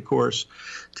next week, of course,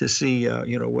 to see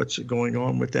what's going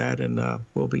on with that, and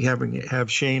we'll be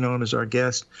have Shane on as our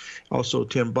guest, also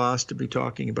Tim Boss to be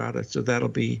talking about it. So that'll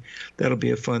be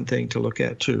a fun thing to look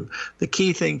at too. The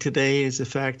key thing today is the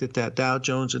fact that Dow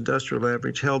Jones Industrial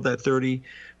Average held that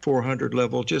 3,400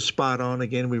 level just spot on.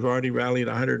 Again, we've already rallied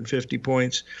 150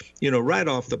 points, right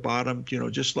off the bottom,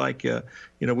 just like,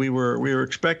 we were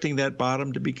expecting that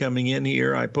bottom to be coming in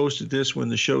here. I posted this when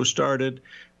the show started.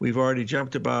 We've already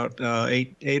jumped about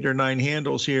eight or nine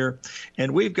handles here.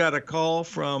 And we've got a call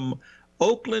from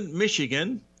Oakland,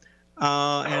 Michigan.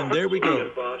 And there we go.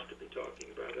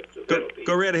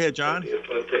 Go right ahead, John. It'll be a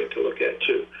fun thing to look at,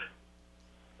 too.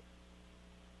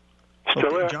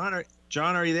 Still there? John,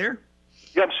 are you there?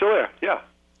 Yeah, I'm still there. Yeah.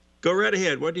 Go right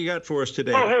ahead. What do you got for us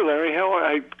today? Oh, hey, Larry.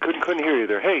 I couldn't hear you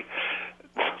there. Hey,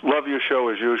 love your show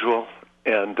as usual.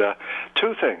 And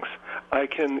two things. I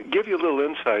can give you a little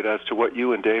insight as to what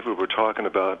you and David were talking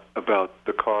about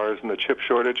the cars and the chip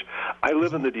shortage. I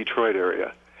live in the Detroit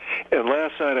area. And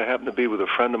last night I happened to be with a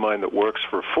friend of mine that works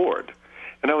for Ford.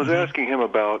 And I was asking him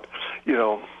about,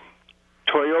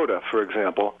 Toyota, for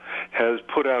example, has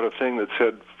put out a thing that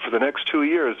said for the next 2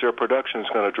 years their production is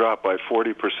going to drop by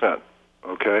 40%.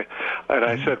 Okay? And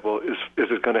I said, well, is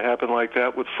it going to happen like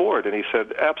that with Ford? And he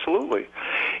said, absolutely.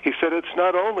 He said, it's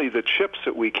not only the chips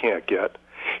that we can't get.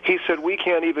 He said, we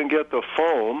can't even get the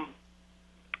foam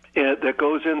that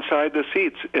goes inside the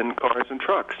seats in cars and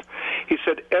trucks. He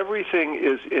said, everything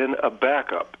is in a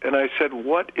backup. And I said,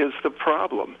 what is the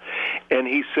problem? And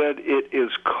he said, it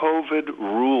is COVID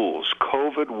rules,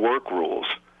 COVID work rules.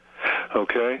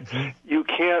 Okay? You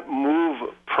can't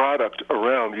move product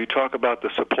around. You talk about the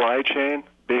supply chain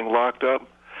being locked up.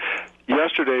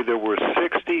 Yesterday, there were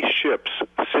 60 ships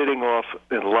sitting off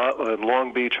in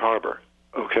Long Beach Harbor,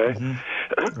 okay,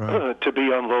 to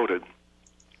be unloaded.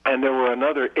 And there were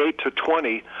another 8 to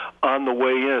 20 on the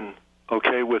way in,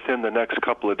 okay, within the next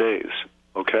couple of days,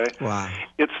 okay? Wow.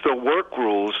 It's the work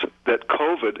rules that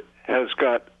COVID has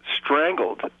got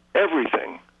strangled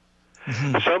everything.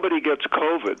 Somebody gets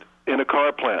COVID in a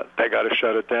car plant, they got to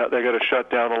shut it down. They got to shut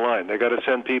down a line. They got to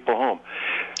send people home.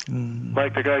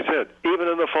 Like the guy said, even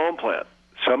in the phone plant,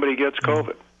 somebody gets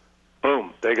COVID.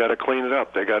 Boom, they got to clean it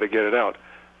up. They got to get it out.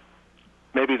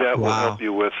 Maybe that will help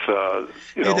you with, a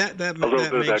little bit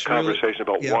of that conversation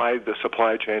about why the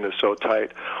supply chain is so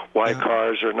tight, why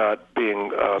cars are not being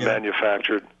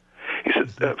manufactured. He said,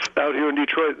 out here in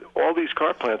Detroit, all these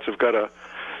car plants have got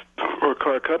or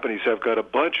car companies have got a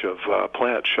bunch of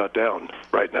plants shut down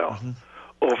right now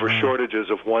over shortages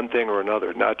of one thing or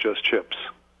another, not just chips.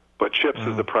 But chips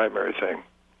is the primary thing.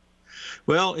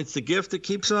 Well, it's the gift that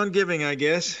keeps on giving, I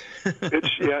guess.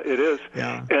 It is.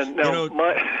 Yeah. And now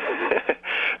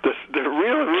the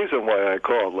real reason why I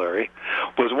called, Larry,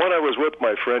 was when I was with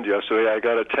my friend yesterday, I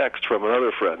got a text from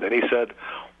another friend, and he said,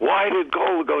 why did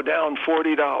gold go down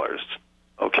 $40,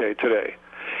 today?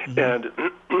 And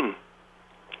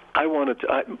I wanted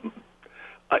to...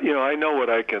 I know what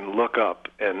I can look up,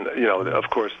 and of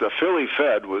course, the Philly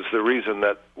Fed was the reason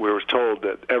that we were told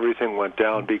that everything went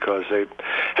down because they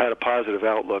had a positive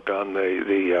outlook on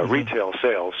the retail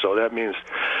sales. So that means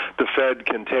the Fed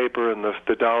can taper and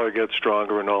the dollar gets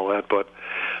stronger and all that. But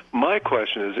my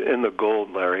question is in the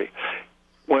gold, Larry.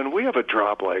 When we have a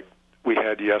drop like we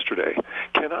had yesterday,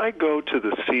 can I go to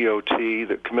the COT,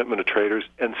 the Commitment of Traders,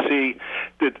 and see,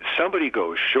 did somebody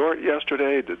go short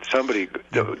yesterday? Did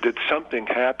something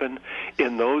happen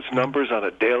in those numbers on a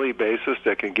daily basis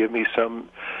that can give me some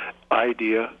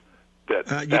idea that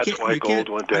that's why gold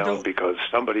went down, because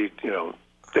somebody,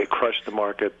 they crushed the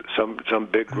market, some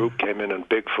big group came in and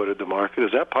big-footed the market?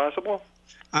 Is that possible?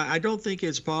 I don't think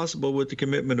it's possible with the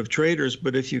Commitment of Traders,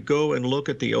 but if you go and look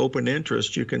at the open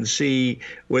interest, you can see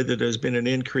whether there's been an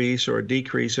increase or a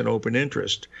decrease in open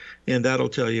interest, and that'll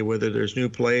tell you whether there's new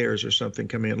players or something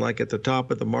coming in. Like at the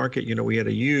top of the market, we had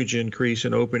a huge increase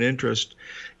in open interest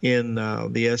in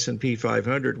the S&P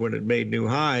 500 when it made new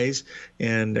highs,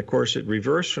 and of course it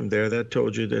reversed from there. That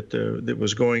told you that it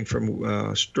was going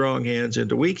from strong hands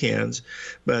into weak hands.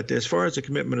 But as far as the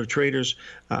Commitment of Traders,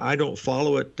 I don't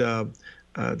follow it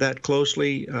that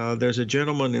closely. There's a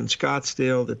gentleman in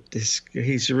Scottsdale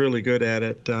he's really good at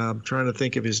it. I'm trying to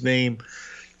think of his name,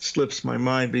 slips my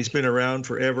mind, but he's been around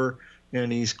forever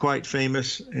and he's quite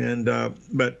famous. And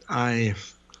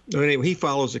anyway, he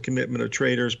follows the Commitment of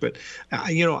Traders. But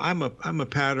I'm a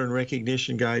pattern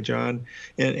recognition guy, John,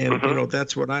 and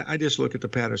that's what I just look at the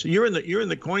patterns. You're in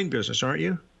the coin business, aren't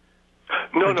you?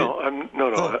 No, I'm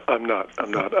not.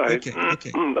 Okay.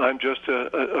 I'm just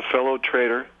a fellow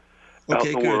trader out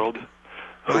in the world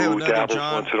who dabbles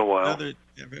once in a while.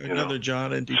 Another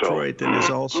John in Detroit that is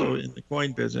also in the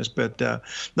coin business. But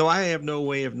no, I have no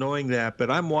way of knowing that.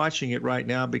 But I'm watching it right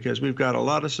now because we've got a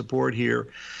lot of support here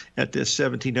at this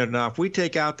 1,700. Now, if we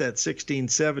take out that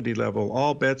 1,670 level,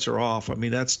 all bets are off. I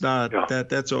mean, that's not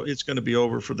it's going to be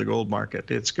over for the gold market.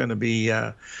 It's going to be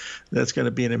that's going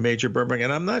to be in a major bear market.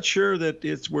 And I'm not sure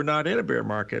that we're not in a bear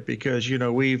market because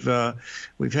we've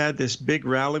had this big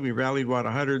rally. We rallied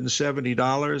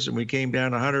 $170 and we came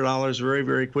down $100 very,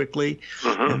 very quickly.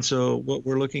 And so what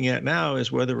we're looking at now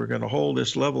is whether we're going to hold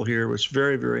this level here, which is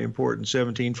very, very important,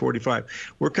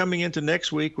 1745. We're coming into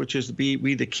next week, which is be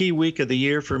the key week of the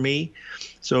year for me.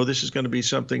 So this is going to be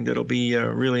something that'll be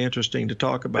really interesting to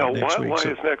talk about next week. Why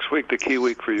is next week the key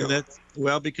week for you?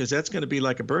 Because that's going to be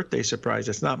like a birthday surprise.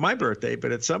 It's not my birthday,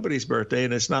 but it's somebody's birthday,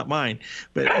 and it's not mine.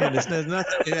 But it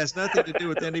has nothing to do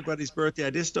with anybody's birthday.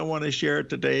 I just don't want to share it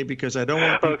today because I don't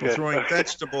want people throwing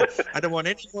vegetables. I don't want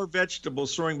any more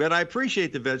vegetables throwing. But I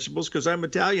appreciate the vegetables because I'm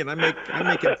Italian. I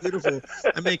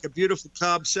make a beautiful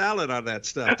Cobb salad on that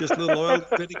stuff. Just a little oil,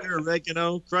 vinegar,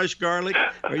 oregano, crushed garlic.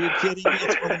 Are you kidding me?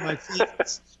 It's one of my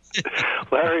favorites.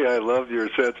 Larry, I love your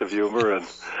sense of humor, and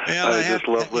I just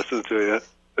love listening to you.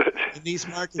 In these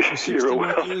markets for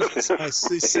 61 years, my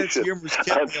sense of humor has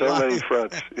kept me alive. On so many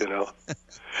fronts,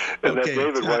 And that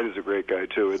David White is a great guy,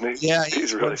 too, isn't he? Yeah,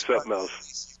 he's really something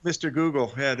else. Mr.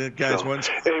 Google. Yeah, that guy's one.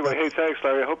 Anyway, hey, thanks,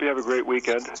 Larry. I hope you have a great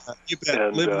weekend. You bet.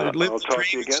 And I'll talk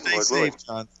to you again, stay Lord safe, willing.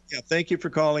 John. Yeah, thank you for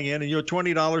calling in, and your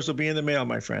 $20 will be in the mail,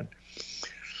 my friend.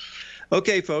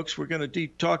 Okay, folks, we're going to be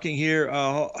talking here.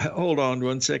 Hold on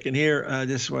 1 second here.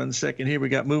 Just 1 second here. We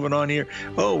got moving on here.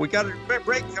 Oh, we got a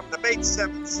break coming up.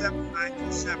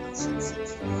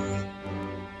 877-927-6648.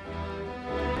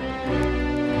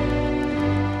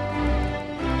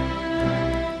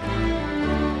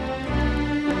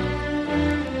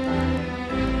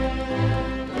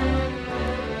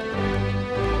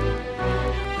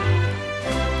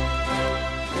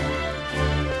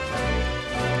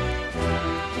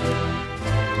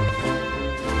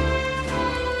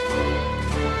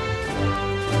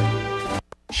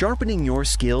 Sharpening your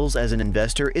skills as an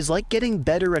investor is like getting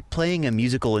better at playing a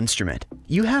musical instrument.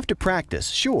 You have to practice,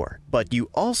 sure, but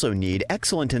you also need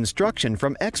excellent instruction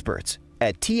from experts.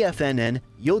 At TFNN,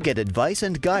 you'll get advice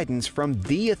and guidance from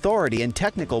the authority in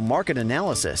technical market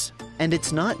analysis. And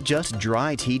it's not just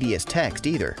dry, tedious text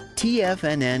either.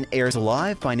 TFNN airs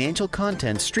live financial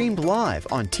content streamed live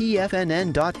on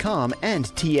TFNN.com and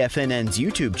TFNN's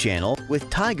YouTube channel with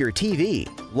Tiger TV,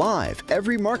 live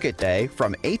every market day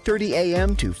from 8:30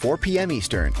 a.m. to 4 p.m.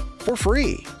 Eastern, for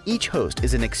free. Each host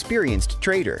is an experienced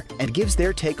trader and gives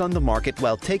their take on the market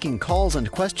while taking calls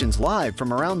and questions live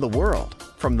from around the world.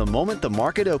 From the moment the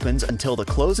market opens until the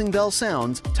closing bell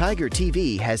sounds, Tiger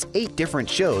TV has 8 different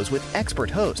shows with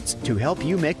expert hosts to help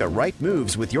you make the right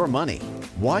moves with your money.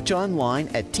 Watch online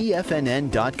at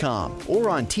TFNN.com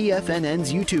or on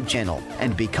TFNN's YouTube channel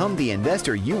and become the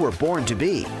investor you were born to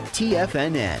be.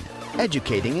 TFNN,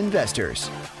 educating investors.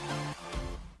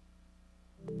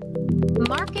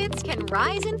 Markets can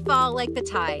rise and fall like the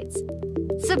tides.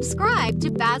 Subscribe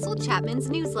to Basil Chapman's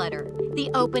newsletter,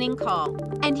 The Opening Call,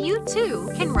 and you too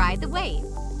can ride the wave.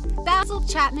 Basil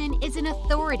Chapman is an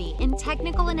authority in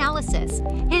technical analysis.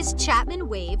 His Chapman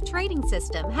Wave trading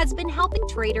system has been helping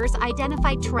traders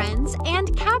identify trends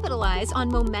and capitalize on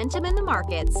momentum in the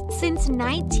markets since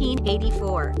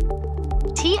 1984.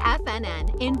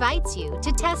 TFNN invites you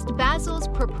to test Basil's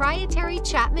proprietary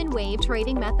Chapman Wave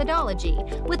trading methodology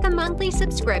with a monthly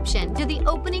subscription to the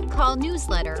Opening Call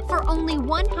newsletter for only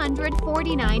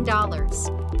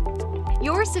 $149.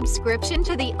 Your subscription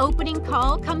to the Opening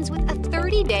Call comes with a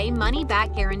 30-day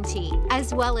money-back guarantee,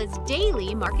 as well as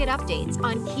daily market updates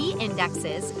on key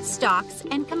indexes, stocks,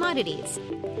 and commodities.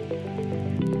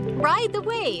 Ride the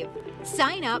wave!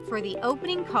 Sign up for the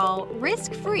Opening Call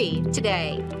risk-free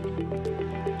today.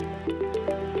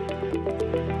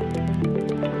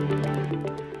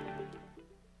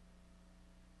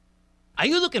 Are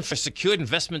you looking for secured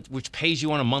investment which pays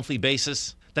you on a monthly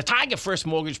basis? The Tiger First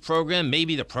Mortgage Program may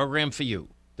be the program for you.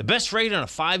 The best rate on a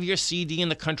 5-year CD in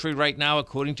the country right now,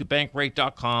 according to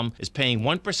Bankrate.com, is paying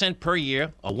 1% per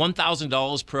year or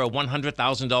 $1,000 per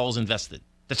 $100,000 invested.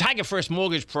 The Tiger First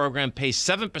Mortgage Program pays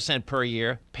 7% per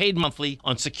year, paid monthly,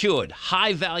 on secured,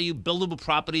 high-value, buildable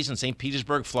properties in St.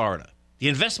 Petersburg, Florida. The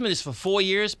investment is for 4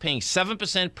 years, paying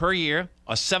 7% per year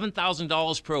or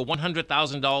 $7,000 per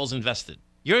 $100,000 invested.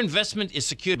 Your investment is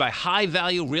secured by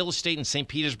high-value real estate in St.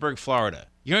 Petersburg, Florida.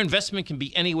 Your investment can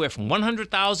be anywhere from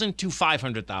 $100,000 to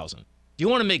 $500,000. Do you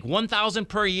want to make $1,000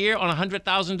 per year on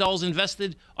 $100,000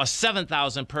 invested or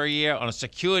 $7,000 per year on a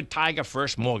secured Tiger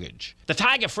First mortgage? The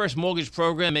Tiger First Mortgage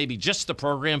Program may be just the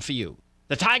program for you.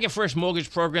 The Tiger First Mortgage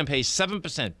Program pays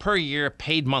 7% per year,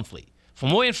 paid monthly. For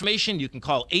more information, you can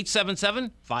call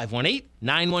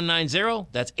 877-518-9190.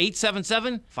 That's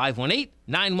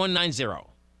 877-518-9190.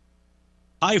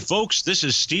 Hi, folks. This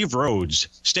is Steve Rhodes.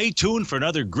 Stay tuned for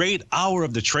another great hour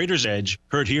of The Trader's Edge,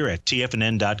 heard here at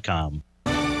TFNN.com.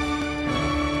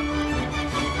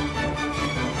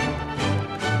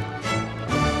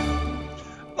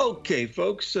 Okay,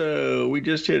 folks, we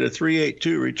just hit a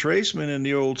 382 retracement in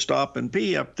the old stop and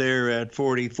P up there at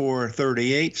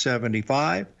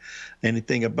 44.3875.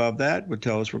 Anything above that would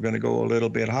tell us we're going to go a little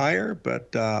bit higher,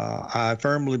 but I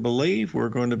firmly believe we're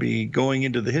going to be going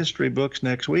into the history books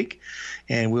next week,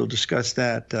 and we'll discuss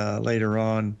that later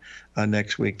on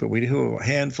next week. But we do a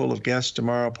handful of guests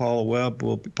tomorrow. Paula Webb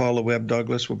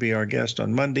Douglas will be our guest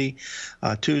on Monday.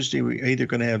 Tuesday, we're either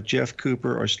going to have Jeff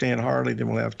Cooper or Stan Harley. Then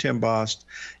we'll have Tim Bost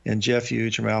and Jeff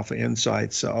Hughes from Alpha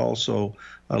Insights also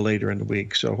later in the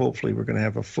week. So hopefully we're going to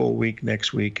have a full week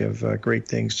next week of great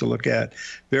things to look at.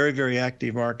 Very, very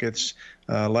active markets.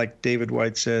 Like David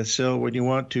White says, sell when you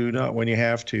want to, not when you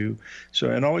have to. So,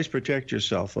 and always protect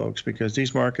yourself, folks, because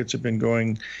these markets have been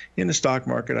going, in the stock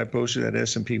market, I posted that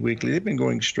S&P Weekly, they've been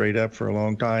going straight up for a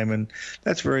long time, and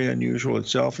that's very unusual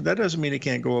itself. That doesn't mean it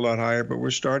can't go a lot higher, but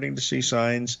we're starting to see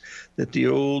signs that the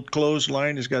old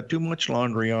clothesline has got too much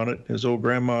laundry on it, as old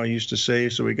grandma used to say.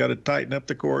 So we got to tighten up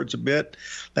the cords a bit.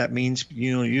 That means,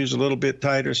 use a little bit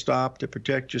tighter stop to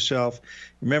protect yourself.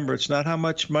 Remember, it's not how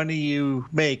much money you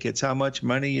make, it's how much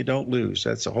money you don't lose.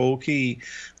 That's the whole key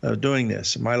of doing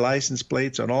this. My license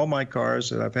plates on all my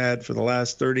cars that I've had for the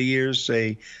last 30 years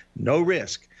say no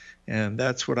risk. And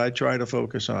that's what I try to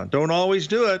focus on. Don't always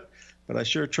do it, but I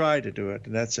sure try to do it.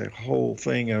 And that's a whole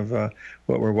thing of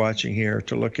what we're watching here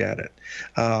to look at it.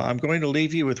 I'm going to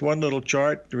leave you with one little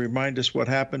chart to remind us what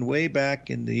happened way back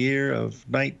in the year of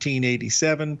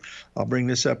 1987. I'll bring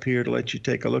this up here to let you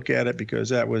take a look at it because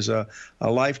that was a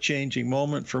life-changing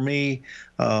moment for me.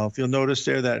 If you'll notice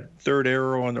there, that third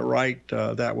arrow on the right,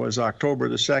 that was October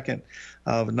the 2nd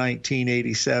of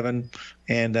 1987.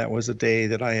 And that was the day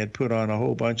that I had put on a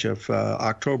whole bunch of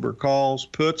October calls,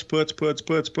 puts.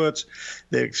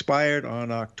 They expired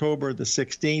on October the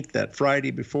 16th, that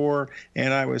Friday before,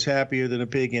 and I was happier than a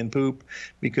pig in poop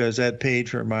because that paid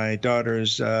for my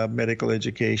daughter's medical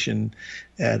education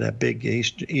at a big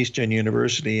Eastern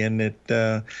University, and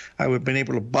I would have been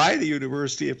able to buy the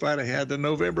university if I'd have had the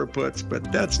November puts,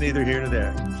 but that's neither here nor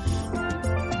there.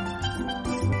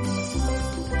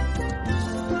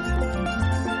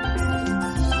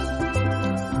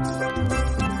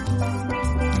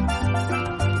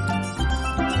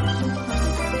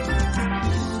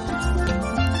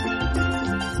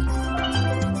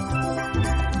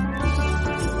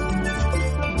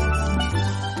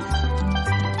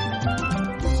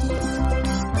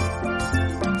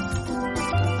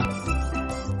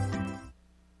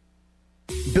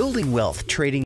 Building wealth trading